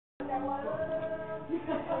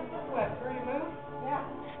What, for you move? Yeah.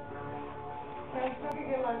 So you still can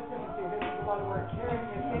get a lot of sympathy. This is a lot of work carrying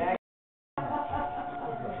your thing. I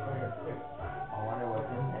wonder what's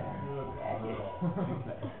in there. Maggots.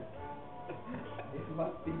 It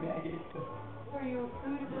must be maggots. So you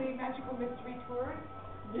foodably magical mystery tours?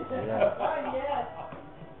 Yeah. Oh, yes.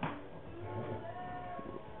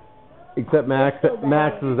 Except Max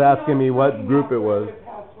was asking me what group it was.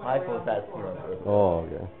 Michael's asking what group it was. Oh,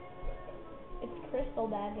 okay. It's crystal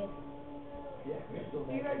maggots. Yeah, crystal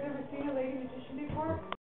You guys ever seen a lady magician before?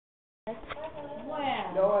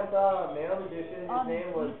 Wow. No, I saw a male magician. His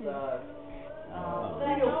name was, I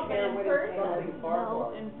don't care what his something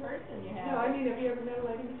far. In person you have. No, I mean, have you ever met a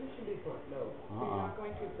lady magician before? No. So you're not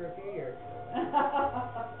going to for a few years. No.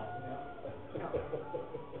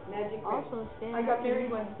 Magic ring. Also, I got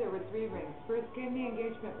married once, there were 3 rings. First came the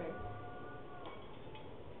engagement ring.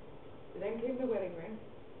 Then came the wedding ring.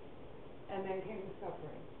 And then came the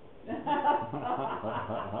suffering. I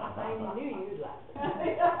knew you'd laugh.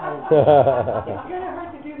 It's kind of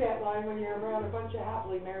hard to do that line when you're around a bunch of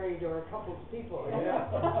happily married or couples people. Yeah.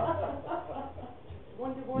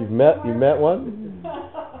 You've met one?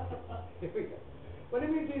 Here we go. What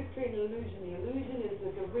I'm going to do is create an illusion. The illusion is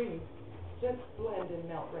that the rings just blend and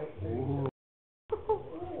melt right through.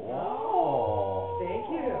 Oh. Thank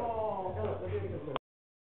you. Now look, we'll do it again.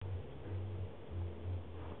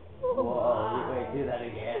 Whoa, wait, do that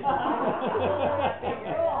again.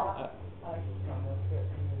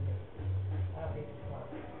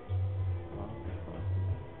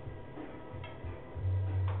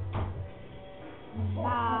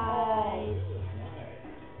 Nice.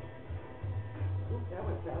 Ooh, that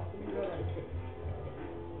was fast and good.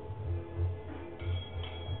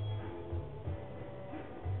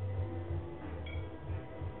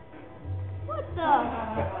 What the?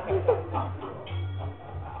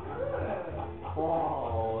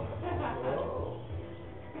 Oh.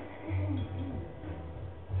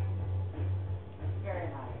 Very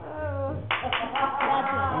nice. Oh. I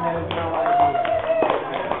have no idea.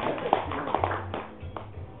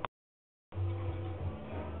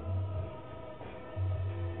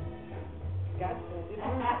 Gotcha.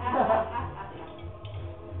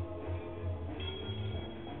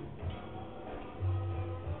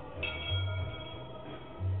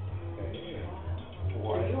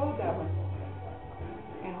 What? You hold that one.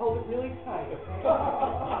 And hold it really tight.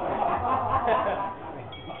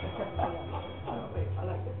 I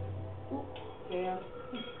like it. Ooh, damn.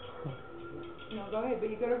 No, go ahead, but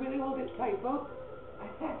you gotta really hold it tight, both.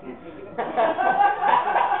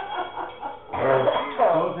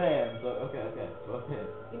 Both hands. Okay. Both hands.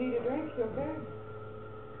 You need a drink, you okay?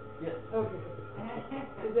 Yes. Okay.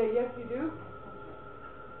 Is that yes, you do?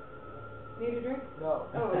 Need a drink? No.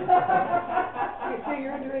 Oh. You say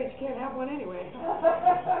you're underage, you can't have one anyway.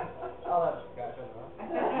 I'll have scotch on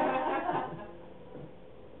that.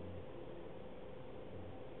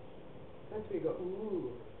 That's where you go,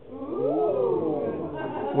 ooh.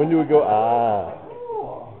 Ooh. When do we go, ah?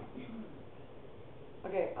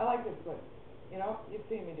 Okay, I like this one. You know, you've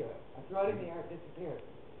seen me do it. I throw it in the air, it disappears.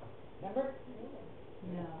 Remember?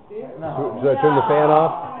 No. See it? No. Should I turn the fan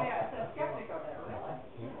off?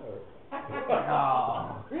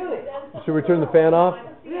 No. Really? Should we turn the fan off?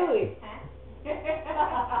 Really?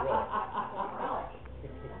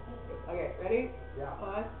 Okay, ready? Yeah.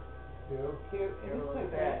 1, 2, 2, and this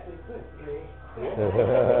place are actually good. 3.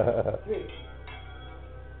 3.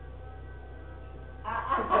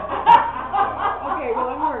 Okay, well,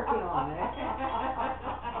 I'm working on it.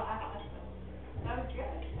 That was good,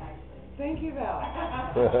 actually. Thank you, Val.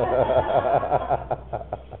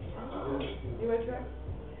 You want to try?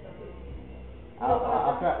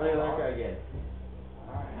 I'll try. Let me try again.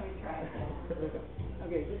 Let me try again.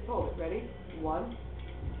 Okay, just hold it. Ready? 1,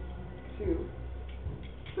 2,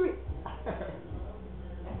 3.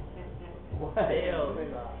 What? Failed.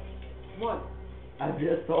 1, I'm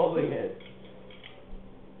just holding it.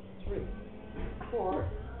 3, 4.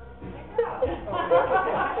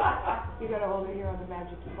 You gotta hold it here on the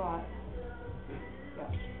magic spot.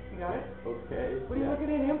 Yeah. You got it? Okay. What are you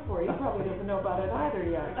looking at him for? He probably doesn't know about it either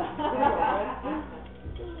yet.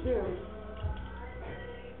 There you go. 1, 2,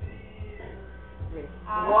 3.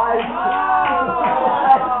 Why?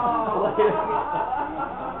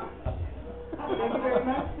 Thank you very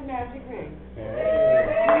much. The magic ring.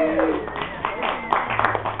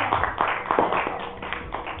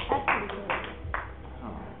 That's pretty good.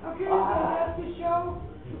 Okay, so that's the show.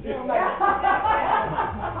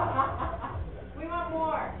 We want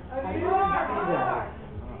more. Okay, more.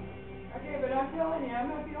 Okay, but I'm telling you, I'm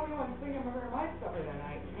not the only one singing her my supper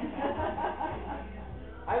tonight.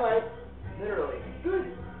 I might. Literally.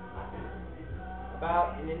 Good.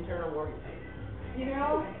 About an internal organ. You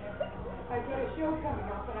know, I've got a show coming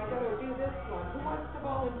up and I've got to do this one. Who wants to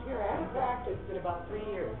volunteer? I haven't practiced in about 3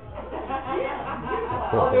 years.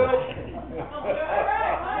 I'll do it.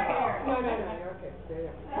 No, okay, stay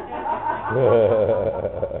there.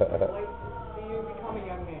 Like, see you become a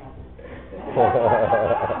young man.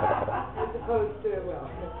 As opposed to, well.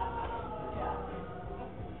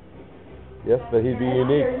 Yes, but he'd be There's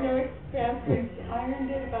unique. no expense. I ironed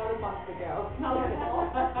it about a month ago.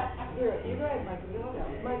 Here, you go ahead, Michael. You hold on.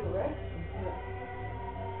 Michael, right?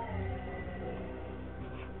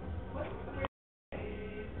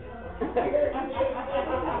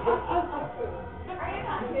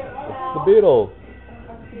 The Beatles.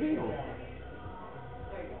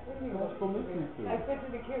 I said to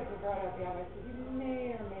the kids who brought out the album, I said, you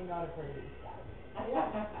may or may not have heard of these guys.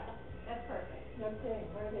 That's perfect. Okay,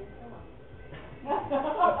 where are they from? These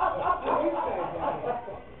guys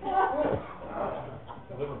are.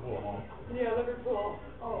 Liverpool, huh? Yeah, Liverpool.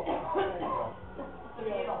 Oh,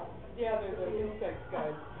 yeah, they're the insects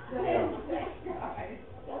guys.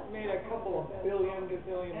 Made a couple of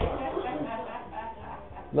gazillion bucks.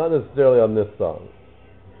 Not necessarily on this song.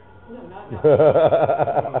 No, not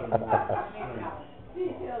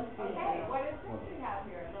Okay, what is this we have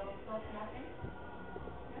here? A little silk nothing?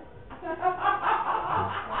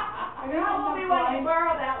 I'll be willing to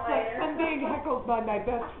borrow that later. I'm being heckled by my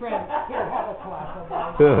best friend. Here, have a clap of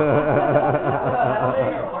mine. That'll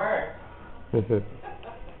make it work. It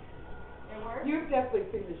works? You've definitely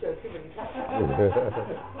seen the show too many times.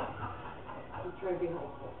 I'm trying to be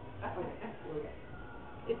helpful. Okay, here we go.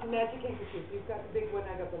 It's a magic handkerchief. You've got the big one,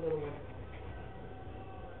 I got the little one.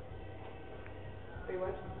 Are you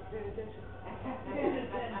watching? Paying attention?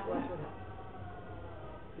 Watch it.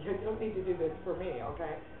 You don't need to do this for me,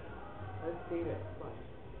 okay? Let's see this. Watch.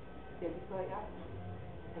 Yeah, just like that.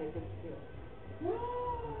 And it gets to it.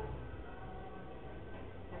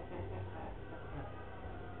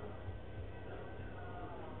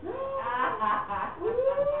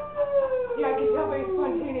 Yeah, I can tell by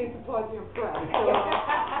spontaneous applause you're impressed. So,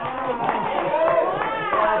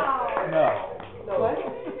 No. what?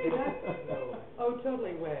 Oh,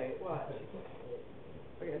 totally way. Watch.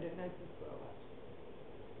 Okay, I did nice and slow. Watch.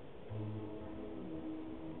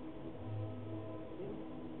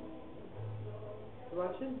 You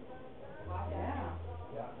watching?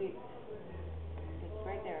 Yeah. See, it's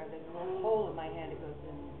right there. There's a little hole in my hand. It goes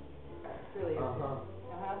in. It's really easy.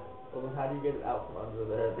 Well, then how do you get it out from under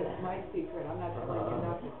there? It's my secret. I'm not telling you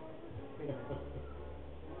nothing. Wait a minute.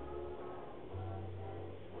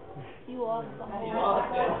 You lost the whole. You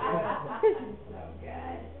lost it. So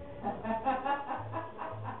good.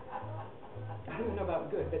 I don't know about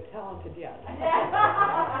good, but talented, yes.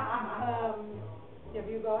 Have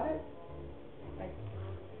you got it?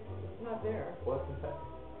 It's not there. What's that?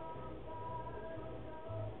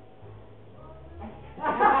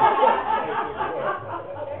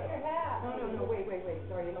 No, wait.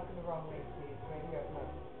 Sorry, you're looking the wrong way, please. Right here, look.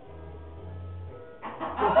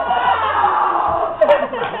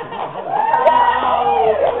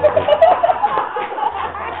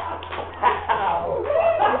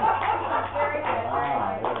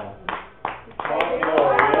 Very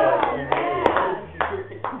good,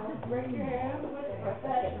 Break your hand.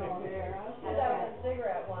 Professional there. I thought it was a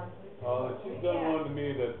cigarette one. She's done one to me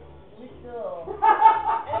that, We still.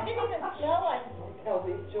 And it didn't even smell like. Tell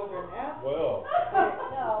these children that. well,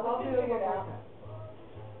 No, I'll we do can it figure one it more out. time.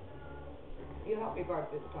 You help me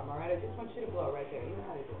bark this time, all right? I just want you to blow right there. You know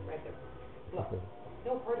how to do it, right there. Blow.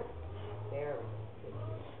 No, harder. There we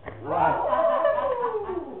go. right.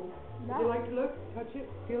 Would you like to look, touch it,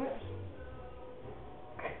 feel it?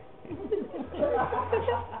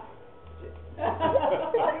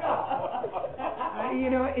 You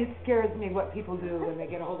know, it scares me what people do when they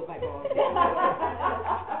get a hold of my balls.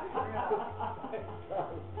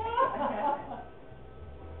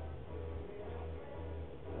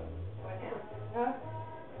 Huh?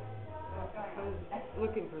 I was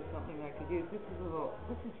looking for something I could use. This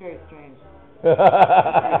is very strange. How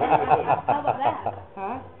about that?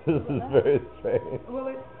 Huh? This is very strange. Well,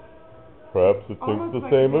 it's Perhaps it thinks almost the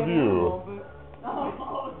like same a of dead you. animal,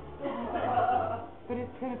 but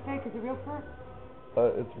it's kind of fake. Is it real fur?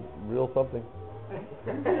 It's real something.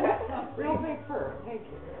 Real fake fur. Thank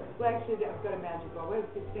you. Well, actually, I've got a magic ball. What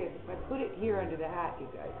does it say? If I put it here under the hat, you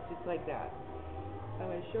guys, just like that, I'm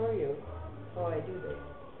going to show you how I do this.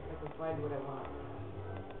 I can find what I want.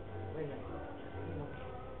 Wait a minute.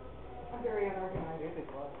 I'm very unorganized. Here's a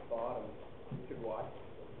glass bottom. You could watch.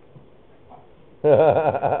 Is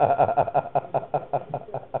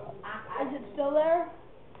it still there?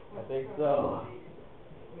 I think so.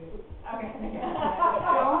 Okay.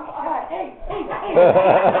 Don't cut. Hey, hey, hey.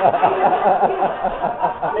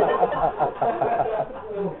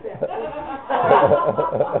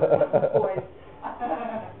 Boys.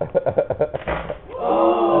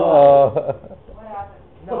 What happened?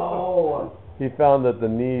 No. He found that the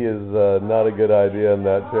knee is not a good idea in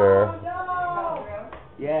that chair. Oh, no.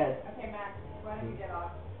 Yes. Okay, Max, why don't you get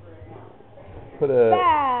off for now? Put a.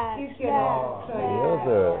 He's getting excited. Yes,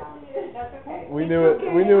 sir. That's okay. We It's knew it.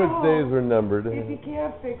 okay, We knew go its home. days were numbered. If you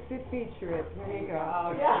can't fix it, feature it. There you go.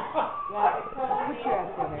 Oh, yeah. Yeah, it's Put your ass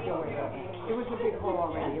down there, don't worry about it. It was a big hole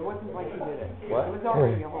already, it wasn't like you did it. What? It was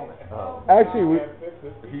already a hole. Oh. Actually, we, Can't fix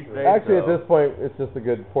it, he, feature it. actually at this point, it's just a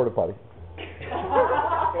good porta potty.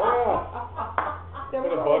 There Put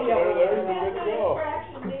was a already bucket a under hole there, there. you're good to go.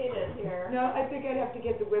 Fraction needed here. No, I think I'd have to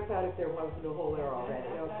get the whip out if there wasn't a hole there already,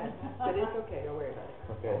 okay? But it's okay, don't worry about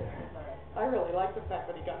it. Okay. I really like the fact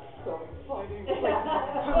that he got so excited. It's like,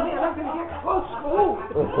 oh man, I'm gonna get close, oh!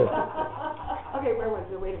 Okay, where was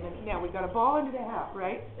it? Wait a minute, now, we got a ball into the half,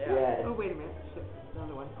 right? Yes. Oh, wait a minute, shit,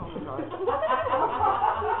 another one, oh my god.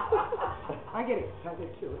 I get excited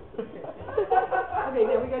too. Okay,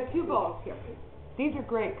 now we got two balls here. These are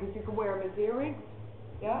great, because you can wear them as earrings.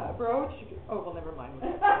 Yeah, a brooch, you can, oh, well, never mind.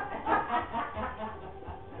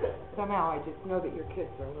 Somehow I just know that your kids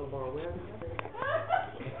are a little more aware of it.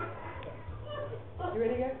 You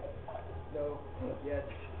ready, guys? No, yes.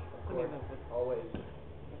 Let me move this. Always.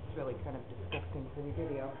 It's really kind of disgusting for the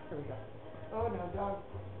video. Here we go. Oh, no, dog.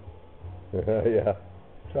 Yeah.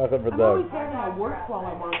 Chocolate for I'm always dog. having to work while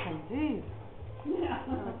I'm working, jeez.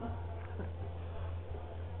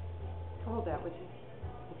 Hold that, would you?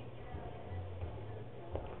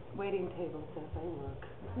 Waiting table says I work.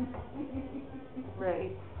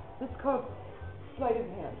 Ready? This is called sleight of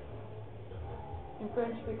hand. In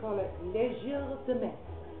French we call it légère de main.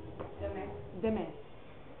 De main.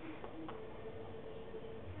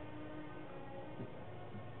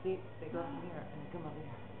 See, they go from here and come over here.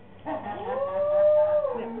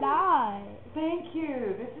 Nice. Thank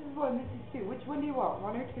you. This is one, this is two. Which one do you want?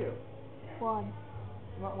 One or two? One.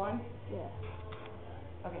 You want one? Yeah.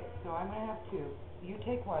 Okay, so I'm gonna have two. You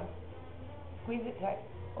take one. Squeeze it tight.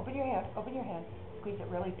 Open your hand. Open your hand. Squeeze it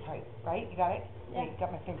really tight. Right? You got it? Yeah. You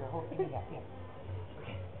got my finger. Hold me that. Yeah.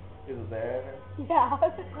 Is it there? Yeah. Of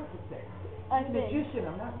course it's there. I I'm a think. magician.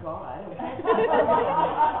 I'm not God.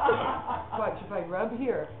 Watch, if I rub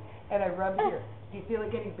here and I rub here, do you feel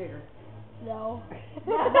it getting bigger? No. Wait a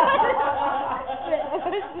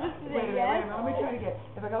minute. Let me try it again.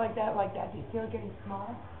 If I go like that, do you feel it getting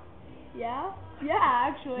smaller? Yeah? Yeah,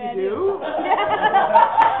 actually I You do? Yeah.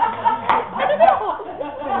 I don't know.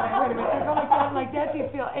 Wait a minute. If I go like that, do you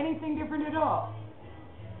feel anything different at all?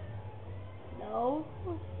 No.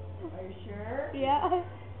 Are you sure? Yeah.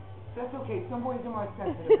 That's okay. Some boys are more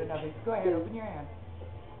sensitive than others. Go ahead. Open your hand.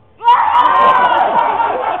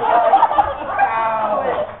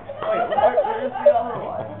 Wait, where's the other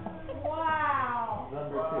one? Wow.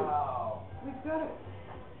 Number two. We've got it.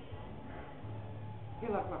 You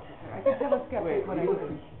look much better. I can tell a skeptic Wait, when I you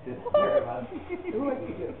see. just care about. Who are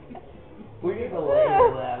you? We need to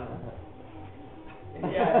label them.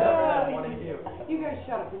 Yeah, that's one of you. You guys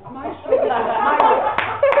shut up. It's my show. It's my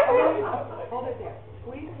way. Hold it there.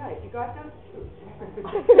 Squeeze tight. You got them?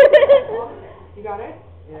 Hold it there. You got it?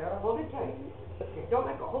 Yeah. Hold it tight. Okay, don't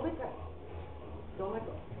let go. Hold it tight. Don't let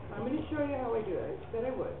go. I'm going to show you how I do it. I said I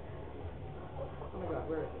would. Oh my God,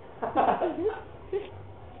 where is it?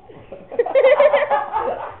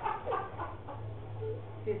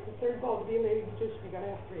 See, it's the third ball to be a lady magician. You gotta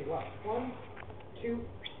have three. Watch. 1, 2,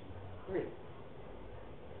 3.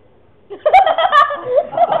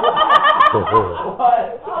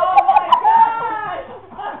 What? Oh my God!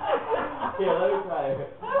 Here, let me try it.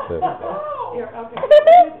 Here, okay.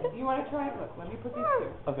 You wanna try it? Look, let me put these two.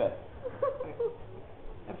 Okay.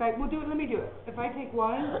 If I, we'll do it, let me do it. If I take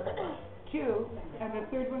 1, 2, and the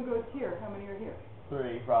third one goes here, how many are here?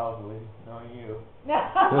 3, probably, knowing you.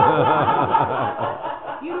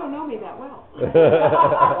 You don't know me that well.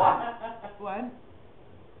 1,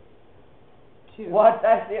 2. What?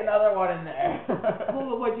 I see another one in there.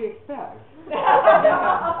 Well, what'd you expect? 3.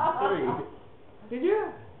 Did you?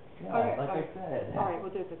 Yeah, Okay, like okay. I said. All right,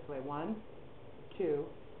 we'll do it this way. 1, 2,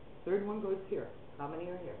 third one goes here. How many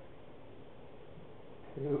are here?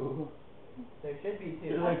 2. There should be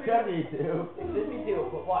two. There could be 2. There should be two,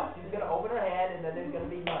 but watch, she's gonna open her hand and then there's gonna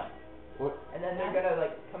be none. What? And then they're gonna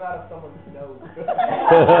like come out of someone's nose.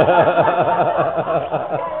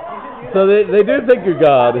 So they do think you're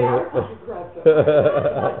God.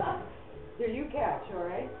 Here, you catch, all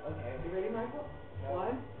right? Okay. You ready, Michael?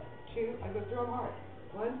 1, 2, I'm gonna throw them hard.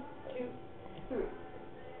 1, 2, 3.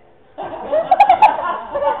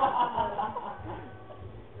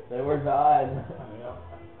 done.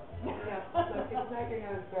 Yeah, look, it's not your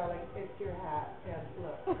nose, darling, it's your hat, and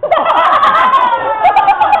look.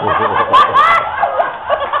 Oh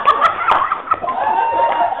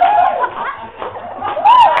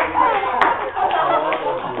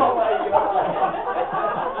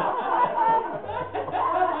my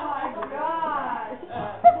God.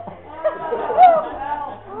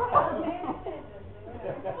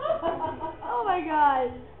 Oh my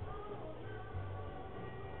god.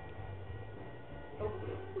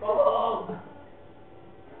 Oh.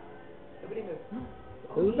 Nobody move.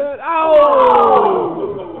 Who's that?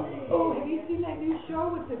 Oh! Oh, have you seen that new show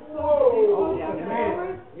with the slow, they slow down the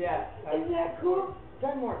cameras? Yeah. Isn't that cool?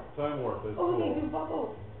 Time warp. Time warp is Oh, cool. they do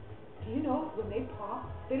bubbles. Do you know when they pop,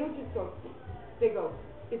 they don't just go, they go,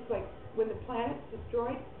 it's like when the planet's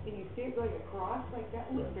destroyed and you see it going across like that.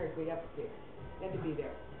 It looks very good, you have to see it. You have to be there.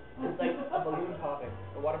 It's like a balloon popping,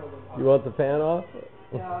 a water balloon popping. You want the fan off?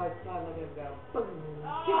 No, it's not looking at go.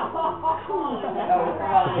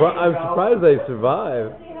 Well, I'm surprised they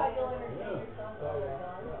survived. See how you'll entertain yourself while they're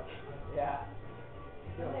gone. Yeah.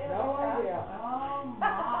 No idea. Oh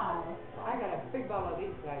my. I got a big bottle of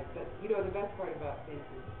these guys, but you know the best part about these is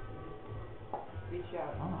reach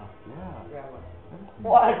out and Yeah. grab one.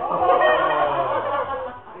 What?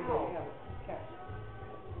 There you go, you have it. Catch.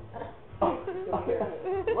 Go here.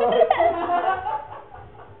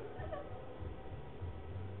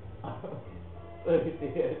 Let me see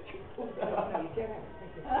it. No, you can't have it.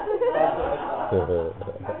 Thank you. That's what I thought.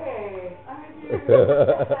 Okay, I'm gonna do.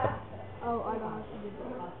 Oh, I don't have to do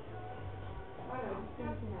that.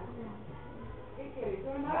 Hey, Kitty,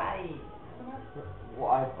 come on. Right. Come on.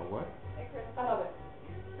 Why? A what? Hey, Chris. I love it.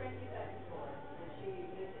 Frankie's at the door. Does she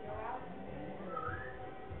need to go out?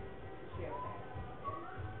 She has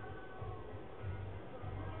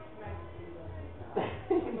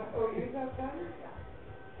Oh, you got that?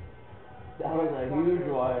 That was a huge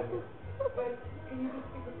one. But can you just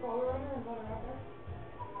stick a collar on her and let her out there?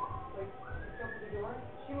 Like, just open the door?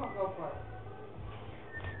 She won't go for it.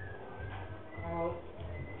 Out.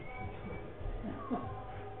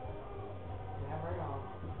 Never know.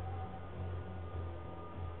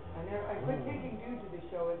 I quit taking dude to the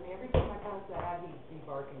show with me. Every time I pass the hat, he'd be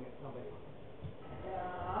barking at somebody.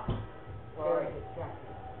 Yeah. Very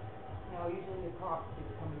distracting. No, usually the cops do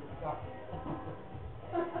come and stop me.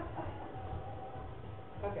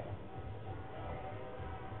 Okay.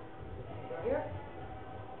 Right here?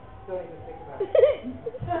 Don't even think about it.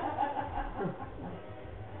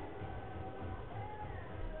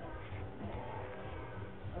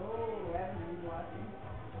 Oh, Evan's watching.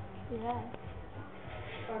 Yeah.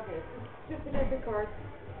 Okay, just a deck of cards.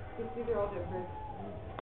 You see they're all different.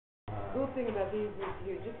 Cool thing about these is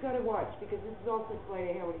you just gotta watch because this is also sleight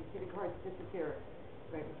of hand when you see the cards disappear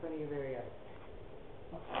right in front of your very eyes.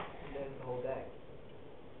 And then the whole deck.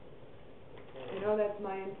 You know, that's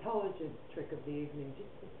my intelligence trick of the evening,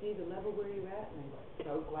 just to see the level where you're at, and I'm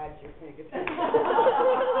so glad you're paying attention.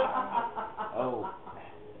 Oh.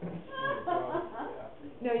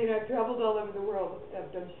 No, you know, I've traveled all over the world.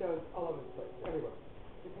 I've done shows all over the place, everywhere.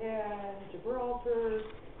 Japan, Gibraltar,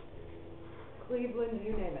 Cleveland,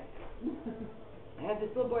 you name it. I had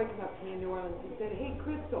this little boy come up to me in New Orleans. He said, "Hey,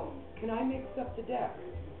 Crystal, can I mix up the deck?"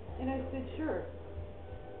 And I said, "Sure."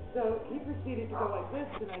 So he proceeded to go like this,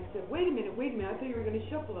 and I said, wait a minute, I thought you were going to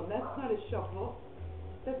shuffle them. That's not a shuffle,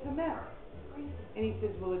 that's a map. And he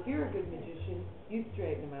says, well, if you're a good magician, you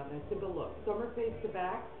straighten them out. And I said, but look, some are face to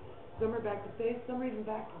back, some are back to face, some are even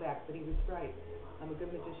back to back, but he was right. I'm a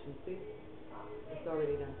good magician, see? It's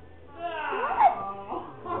already done.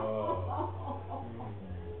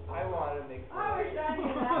 I want to mix it. I wish I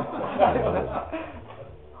knew that.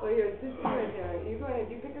 Well, here, just do it there. You go ahead,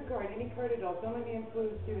 you pick a card, any card at all. Don't let me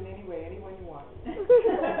influence you in any way, anyone you want.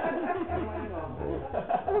 Anyone at all.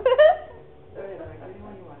 Go ahead, Mike,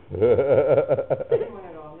 anyone you want. Anyone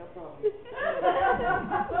at all, no problem.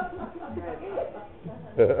 Right.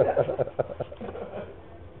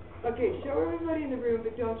 Okay, show everybody in the room,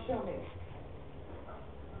 but don't show me.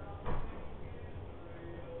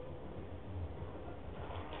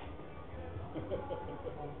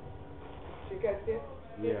 You guys see it?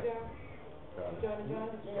 Yeah. John? John and John?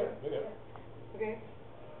 Yeah. Okay.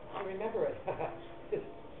 I remember it. Just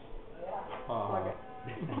plug it.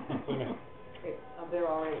 Okay, I'm there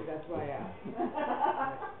already, that's why I asked.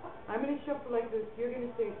 I'm gonna shuffle like this, you're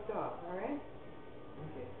gonna say stop, alright?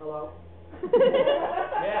 Okay, hello?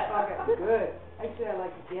 Yeah. Okay, good. Actually, I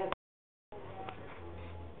like it, yes.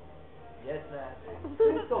 Yes, master.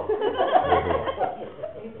 Crystal.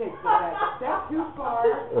 He takes it back a step too far,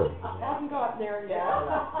 hasn't gotten there yet.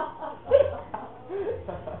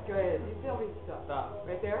 Go ahead, you tell me to stop. Stop.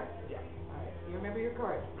 Right there? Yeah. All right, you remember your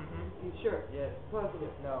card? Mm-hmm. You sure? Yes.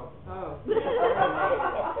 Positive? No. Oh. All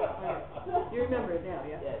right. You remember it now,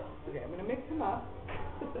 yeah? Yes. Okay, I'm gonna mix them up.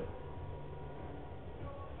 I'm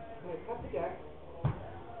gonna cut the deck,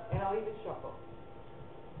 and I'll even shuffle.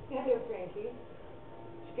 Stand there, Frankie.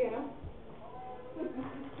 Scan 'em. You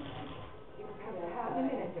can have a half a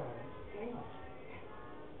minute, darling. Hang on.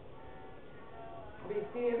 But you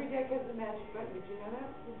see, every deck has a magic button. Did you know that?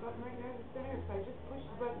 The button right there in the center. If I just push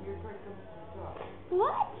the button, your card comes to the top.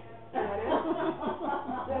 What? Is that it?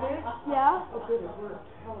 Is that it? Yeah. Oh, good, it worked.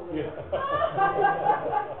 Hallelujah.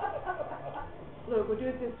 Look, we'll do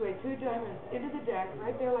it this way. 2 diamonds into the deck,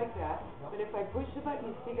 right there like that. But if I push the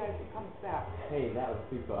button, you see, guys, it comes back. Hey, that was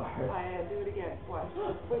too far. I do it again. Watch.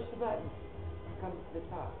 Just push the button. It comes to the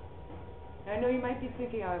top. Now, I know you might be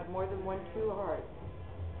thinking I have more than 1 2 hearts.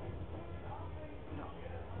 No.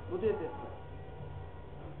 We'll do it this way.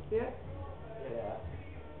 See it? Yeah.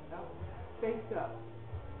 No. Face up.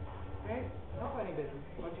 Okay? No funny business.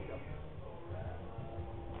 Watch it go.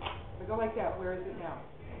 If I go like that, where is it now?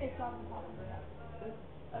 It's on the top of the head.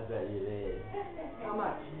 I bet you did. How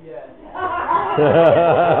much? Yes.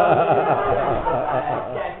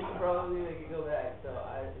 Yeah, he probably make it go back, so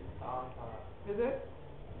I just on top. Is it?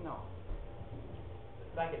 No.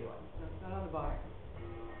 Second one. No, it's not on the bottom.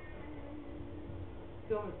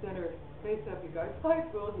 Still in the center. Face up, you guys. I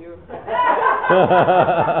fooled you. It's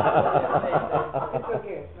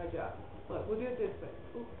okay. It's my job. Look, we'll do it this way.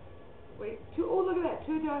 Ooh. Wait. 2. Oh, look at that.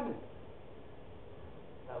 2 diamonds.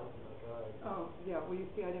 That was my card. Oh, yeah. Well, you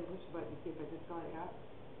see, I didn't push the button. You see, if I just got it out,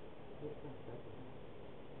 this one's second.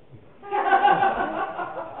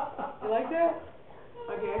 You like that?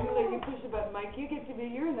 Okay, I'm gonna let you push the button. Mike, you're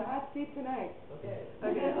in the hot seat tonight. Okay.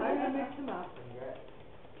 Okay, I'm gonna mix them up. Congrats.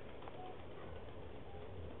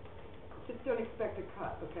 Just don't expect a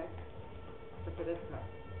cut, okay? Except for this cut.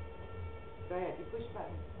 Go ahead, you push the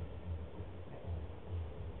button. Okay.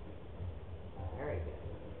 Very good.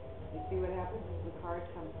 You see what happens is the card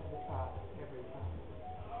comes to the top every time.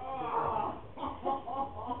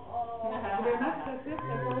 Thank you very much. That's it.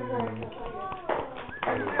 That's all the cards. That's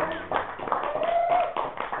all you get.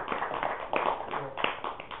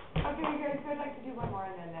 Okay, you guys, I'd like to do one more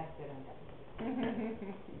and then that's it. I'm done.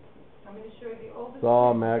 I'm going to show you the oldest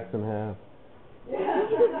Saw trick Max in half.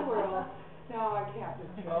 in the world. No, I can't. This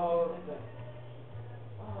trick. Oh,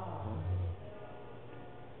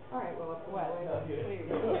 All right, well, it's What? what? No, What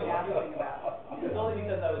are you asking about? It's only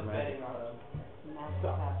because I was betting on him. Magic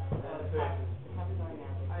cup. That's right. Cups are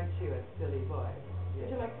magic. Aren't you a silly boy?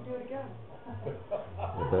 Would you like to do it again?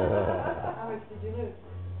 How much did you lose?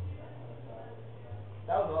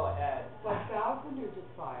 That was all I had. 1,000 or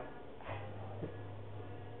just 5?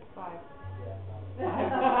 5. Yeah.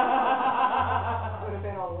 Would have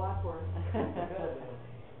been a lot worse. Good.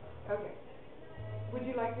 Okay. Would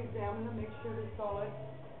you like to examine them, make sure they're solid?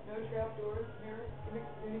 No trapdoors, mirrors,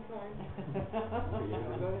 gimmicks of any kind?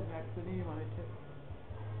 Go ahead, Max. What do you want to?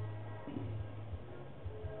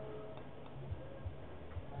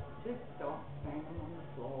 Just don't bang them on the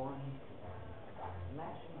floor and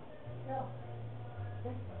smash them up. No.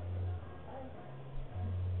 Okay.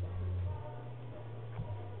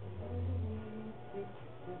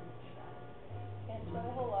 Can't put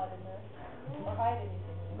a whole lot in there. Or hide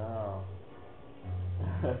anything in there. No.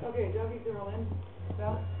 Okay, doggies are all in.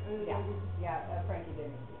 Val? Yeah, yeah, Frankie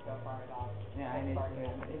didn't go far at all. Yeah, I need to.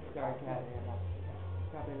 It's dark out there.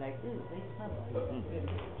 Probably like, ooh, they smell like. She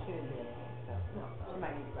didn't do anything, so, she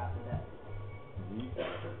might need to go after that.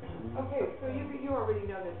 Okay, so you already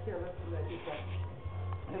know this. Here, let's do that.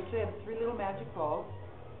 I should have 3 little magic balls.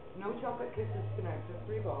 No chocolate kisses tonight, just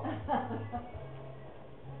 3 balls.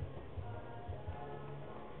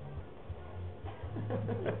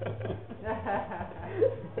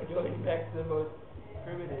 Going back to the most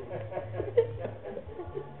primitive.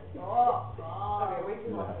 Okay, wait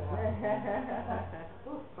too long for that.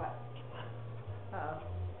 Oof, but. Uh-oh.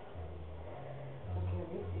 Okay,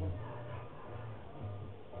 mix them.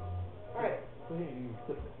 All right. Please.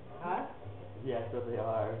 Huh? Yes, but they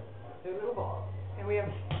are. 2 little balls. And we have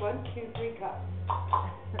 1, 2, 3 cups.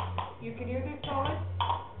 You can hear they're solid.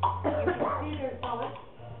 You can see they're solid.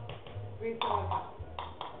 3 solid cups.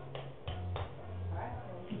 All right?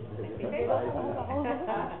 Different sizes.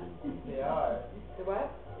 They are. The what?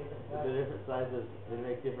 Different The sizes. different sizes, they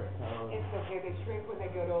make different tones. It's okay, they shrink when they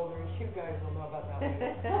get older, and you guys will know about that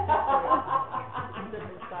later.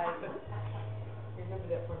 Different sizes. Remember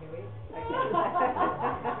that for me, will you? Shrink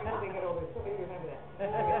when they get older, somebody remember that.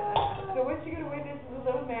 Okay. So what you're gonna win, this is a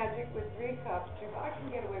little magic with 3 cups. I can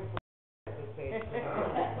get away from at this age.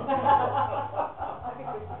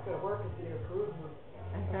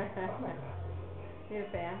 Need a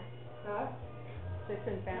fan? Huh?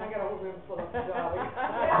 Kitchen fan? I got a whole room full of dollies.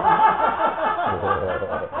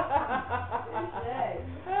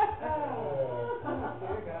 Oh,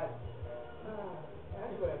 dear God.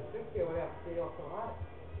 That's what I'm sick of, what I have to feel so hot.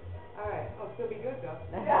 All right, I'll still be good though.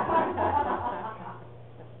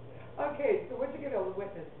 Okay, so what you're gonna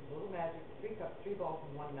witness is a little magic, 3 cups, 3 balls,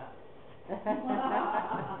 and 1 nut.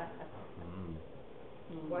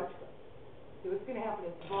 Watch. See what's gonna happen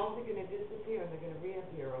is the balls are gonna disappear and they're gonna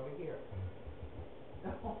reappear over here.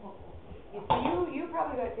 You see, you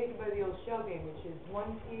probably got taken by the old shell game, which is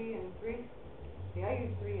 1, 2, and 3. See, I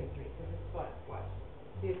use 3 and 3 because it's fun. Watch.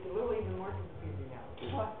 See, it's a little even more confusing now.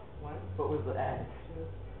 1. What was the ad? 2.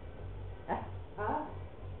 Huh?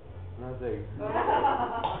 Nothing.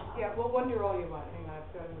 Yeah, well, wonder all you want. Hang on,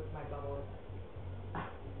 I've got him with my bubble.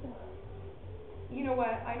 You know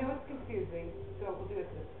what? I know it's confusing, so we'll do it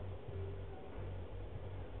this way.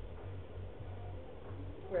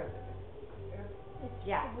 Where is it? Here?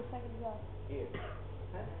 Yeah. The second go. Here.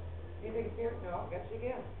 Huh? Do you think it's here? No, got you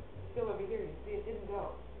again. Still over here. You see, it didn't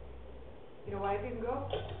go. You know why it didn't go?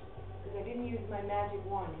 Because I didn't use my magic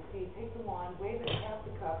wand. You see, take the wand, wave it past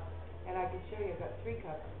the cup, and I can show you I've got 3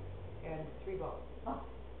 cups and 3 balls.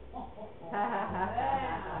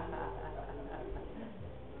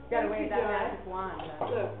 Gotta wave that magic wand.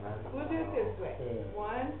 Look, we'll do it this way.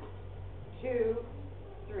 1, 2,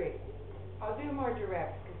 3. I'll do more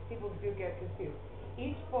direct because people do get confused.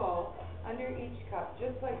 Each ball under each cup,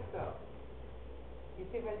 just like so. You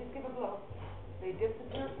see, if I just give a blow, they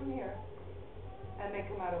disappear from here and they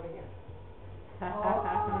come out over here. I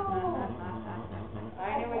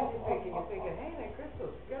know what you're thinking. You're thinking, hey, that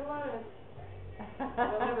crystal's got a lot of.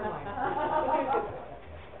 Well, never mind.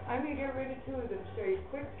 I'm going to get rid of 2 of them, show you a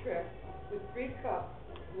quick trick with 3 cups,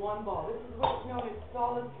 1 ball. This is what's known as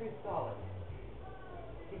solid through solid.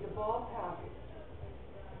 See, the ball passes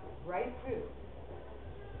right through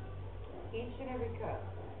each and every cup.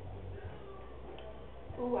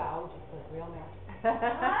 Ooh, wow, just like real magic.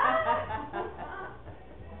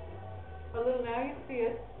 A little, now you see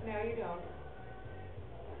it, now you don't.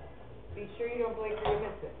 Be sure you don't blink or you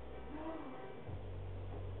miss it.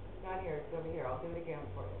 Not here, it's over here. I'll do it again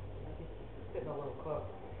for you. I'm just sitting a little close.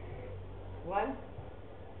 1,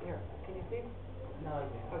 here, can you see? No, I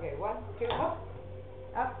can't. Okay, 1, 2, up.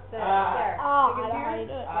 Up there, Ah. there. Oh, Think I it's know how here? you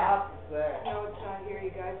do it. Up there. No, it's not here,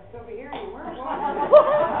 you guys. It's over here. You weren't watching.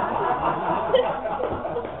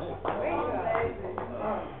 Wait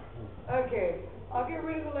up. Okay, I'll get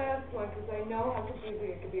rid of the last one because I know how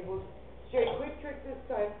confusing it could be. We'll show you a quick trick this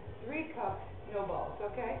time. 3 cups, no balls,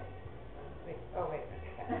 okay? Wait, oh wait.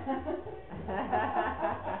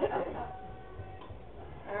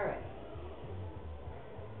 All right.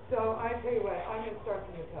 So I tell you what, I'm going to start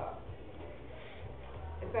from the top.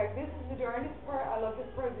 In fact, this is the darndest part. I love this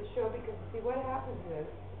part of the show because see what happens is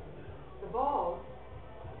the balls,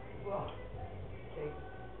 well, they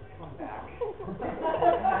come back. This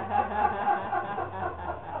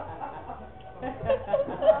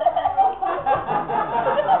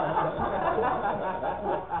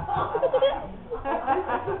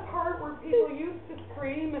is the part where people used to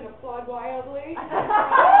scream and applaud wildly.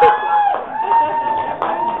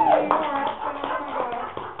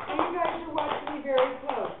 Very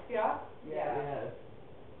close, yeah? Yeah. Yes.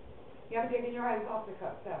 You haven't taken your eyes off the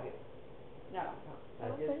cups, have you? No. I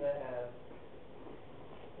guess I have.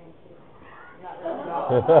 Thank you. Not really.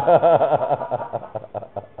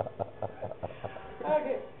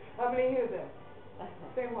 Okay, how many here then?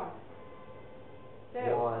 Say 1. 2.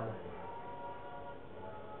 1.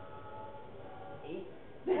 8.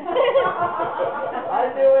 I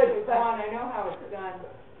knew it. It's 1, I know how it's done.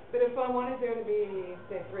 But if I wanted there to be,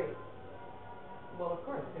 say 3. Well, of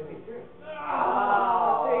course, there'd be 3.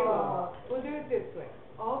 I'll tell you what, we'll do it this way.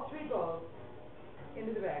 All 3 balls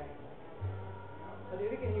into the bag. I'll do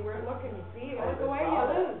it again. You weren't looking. You see, you look away, you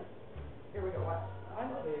lose. Here we go. Watch. 1,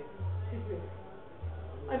 2, 3.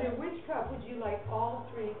 Under which cup would you like all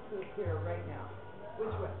 3 to appear right now?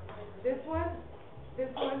 Which one? This one?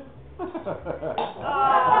 This one? Or this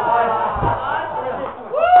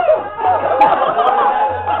one?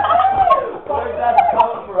 Where did that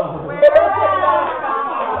come from?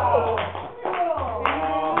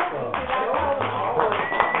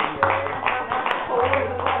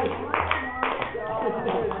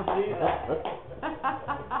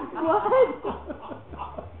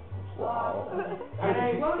 And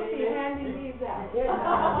I won't be handing these out. Big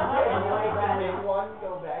ones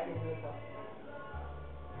go back into the cup.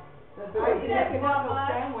 I can make a knuckle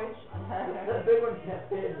sandwich. The big one can't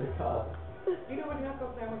stay in the cup. You know what a knuckle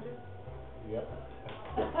sandwich is? Yep.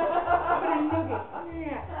 gonna nuke it.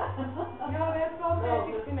 Yeah. No, that's all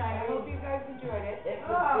magic tonight. I hope you guys enjoyed it. It's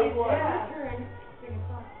a big one. Your turn. Sing a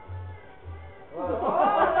song. Well,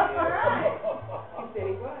 All right. He said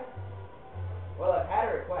he was. well, I've had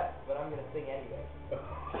a request, but I'm gonna sing anyway.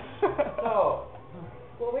 So,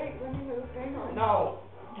 Well, wait, when you move, hang on. no.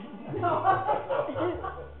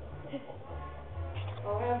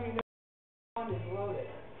 I'll have you know sound is loaded.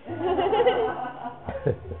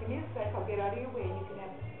 Give me a sec, I'll get out of your way and you can have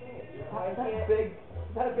it say.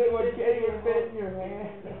 That big one can't even fit in your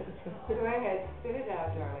hand. Go ahead, spit it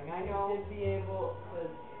out, darling. I know. Should be able, cause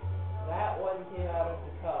that one came out of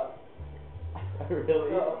the cup. Really?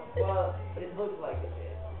 So, well, it looks like it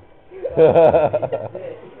did. But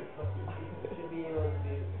this should be able to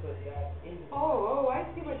be put back into. Oh, I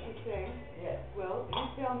see what you're saying. Yes. Well, you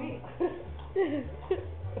tell me.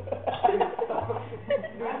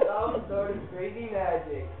 Some sort of crazy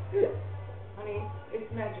magic. Honey,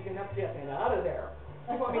 it's magic enough to get it out of there.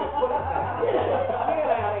 You want me to put it back? Get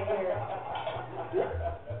out of here.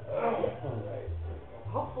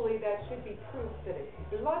 Hopefully that should be proof that it's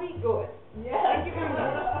bloody good. Yes. Thank you very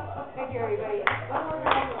much. Thank you, everybody. One more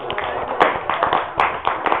round of applause.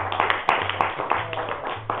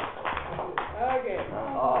 Okay.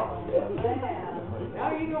 Oh, Now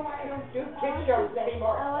you know why I don't do kid shows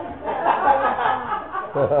anymore. I like that.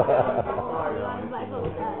 yeah. Mine's my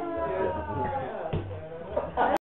favorite.